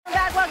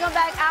Welcome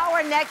back.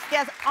 Our next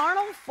guest,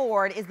 Arnold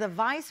Ford, is the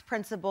vice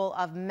principal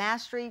of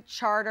Mastery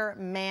Charter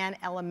Man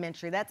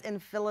Elementary. That's in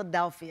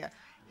Philadelphia.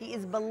 He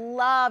is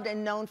beloved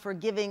and known for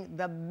giving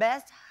the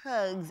best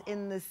hugs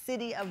in the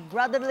city of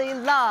brotherly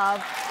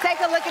love. Take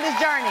a look at his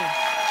journey.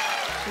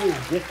 She is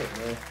different,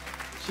 man.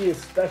 She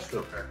is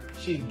special.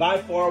 She's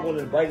by far one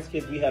of the brightest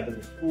kids we have in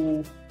the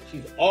school.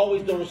 She's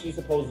always doing what she's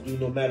supposed to do,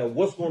 no matter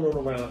what's going on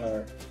around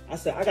her. I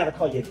said, I gotta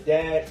call your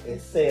dad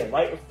and say it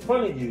right in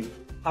front of you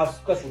how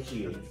special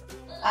she is.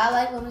 I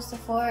like what Mr.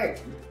 Ford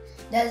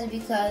does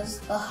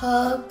because a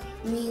hug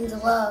means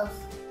love.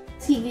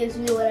 He gives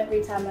me one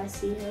every time I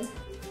see him.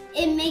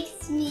 It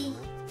makes me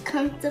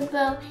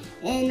comfortable,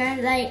 and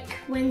I like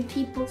when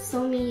people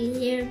show me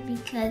here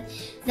because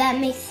that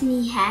makes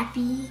me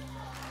happy.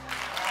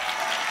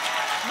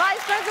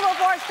 Vice Principal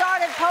Ford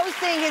started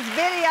posting his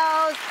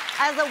videos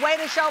as a way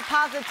to show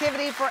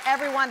positivity for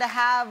everyone to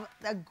have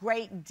a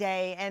great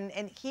day. And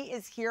he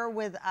is here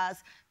with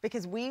us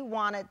because we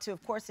wanted to,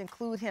 of course,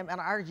 include him in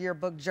our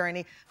yearbook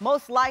journey,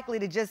 most likely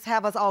to just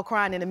have us all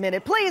crying in a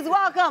minute. Please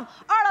welcome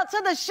Arnold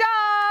to the show.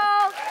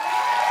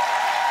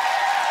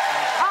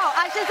 Oh,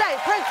 I should say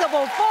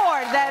Principal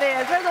Ford, that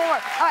is. Principal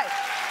Ford. All right.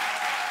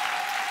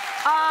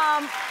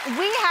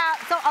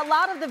 So a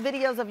lot of the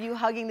videos of you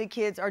hugging the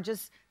kids are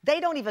just, they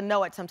don't even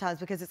know it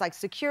sometimes because it's like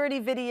security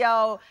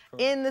video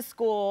in the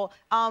school.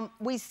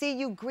 We see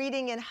you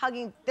greeting and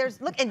hugging,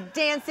 and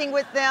dancing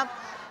with them.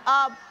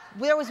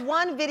 There was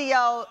one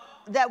video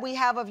that we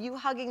have of you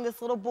hugging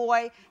this little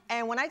boy,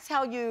 and when I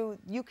tell you,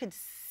 you could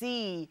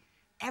see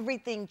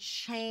everything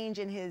change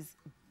in his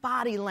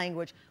body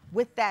language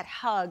with that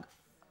hug.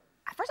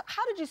 First,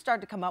 how did you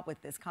start to come up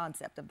with this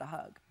concept of the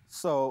hug?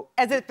 So,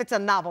 as if it's a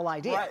novel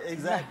idea. Right,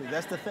 exactly.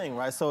 That's the thing,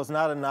 right? So it's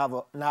not a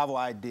novel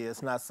idea.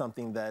 It's not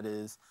something that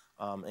is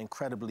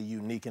incredibly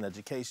unique in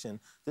education.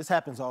 This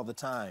happens all the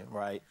time,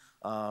 right?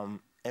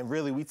 And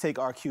really, we take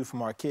our cue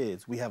from our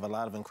kids. We have a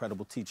lot of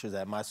incredible teachers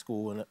at my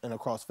school and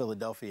across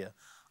Philadelphia.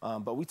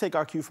 But we take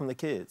our cue from the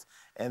kids.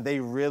 And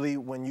they really,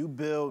 when you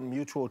build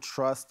mutual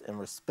trust and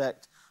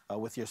respect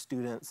with your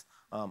students,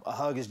 a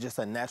hug is just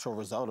a natural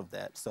result of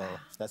that. So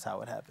that's how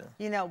it happened.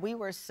 You know, we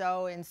were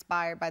so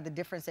inspired by the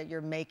difference that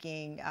you're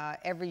making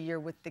every year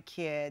with the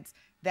kids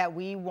that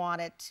we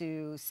wanted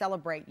to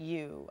celebrate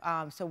you.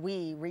 So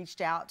we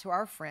reached out to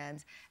our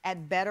friends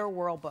at Better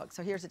World Books.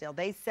 So here's the deal.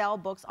 They sell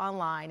books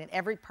online, and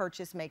every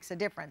purchase makes a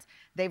difference.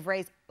 They've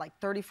raised like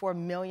 $34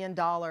 million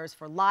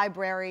for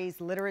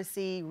libraries,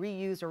 literacy,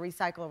 reused or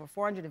recycled over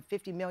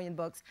 450 million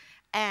books,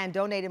 and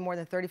donated more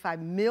than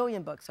 35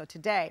 million books. So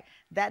today,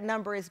 that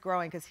number is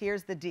growing because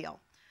here's the deal.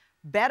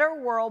 Better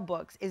World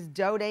Books is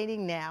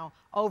donating now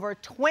over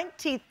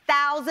 $20,000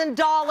 worth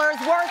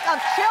of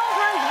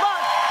children's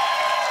books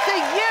to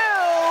you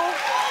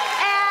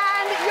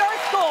and your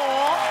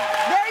school.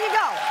 There you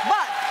go.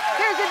 But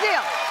here's the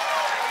deal.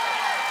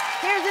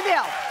 Here's the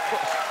deal.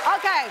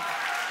 Okay.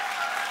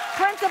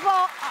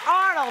 Principal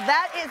Arnold,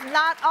 that is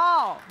not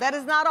all. That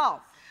is not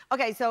all.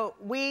 Okay, so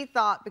we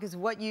thought, because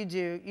what you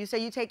do, you say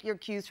you take your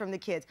cues from the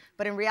kids,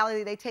 but in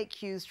reality, they take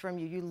cues from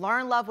you. You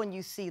learn love when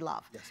you see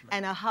love. Yes,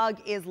 and a hug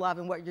is love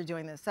in what you're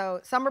doing this. So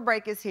summer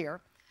break is here.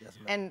 Yes,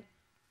 and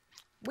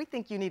we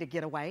think you need a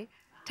getaway.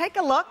 Take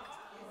a look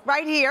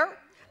right here.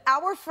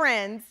 Our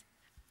friends,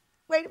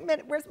 wait a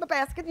minute, where's my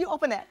basket? You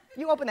open that.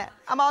 You open that.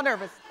 I'm all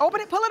nervous.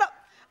 Open it, pull it up.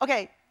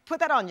 Okay, put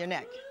that on your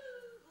neck. Put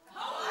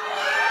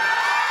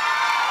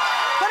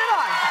it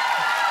on.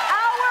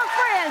 Our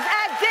friends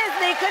at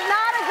Disney could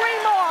not agree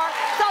more,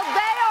 so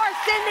they are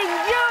sending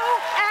you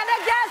and a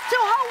guest to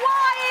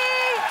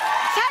Hawaii.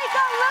 Take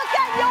a look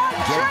at your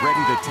trip. Get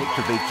ready to take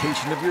the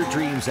vacation of your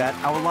dreams at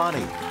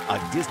Aulani, a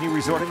Disney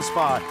resort and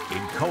spa in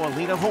Ko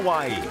Olina,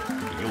 Hawaii.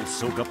 You'll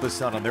soak up the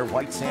sun on their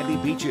white sandy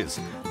beaches,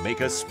 make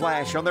a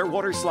splash on their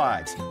water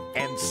slides,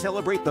 and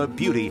celebrate the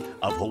beauty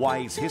of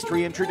Hawaii's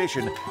history and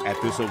tradition at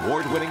this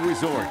award-winning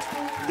resort.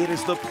 It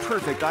is the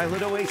perfect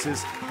island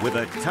oasis with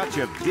a touch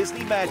of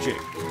Disney magic.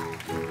 Okay,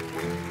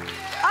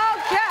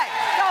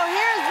 so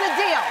here's the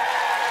deal.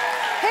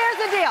 Here's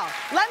the deal.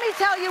 Let me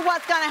tell you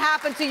what's going to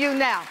happen to you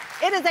now.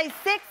 It is a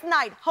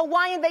 6-night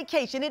Hawaiian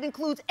vacation. It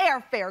includes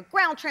airfare,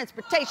 ground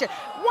transportation,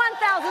 $1,000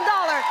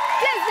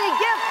 Disney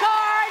gift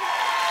card.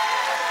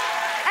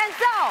 And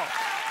so,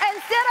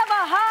 instead of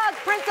a hug,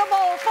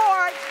 Principal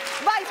Ford,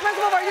 Vice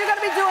Principal Ford, you're going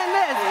to be doing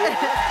this.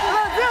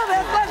 Let's do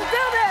this. Let's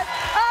do this.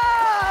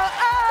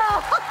 Oh,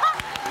 oh.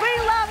 We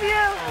love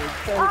you.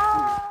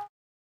 Oh.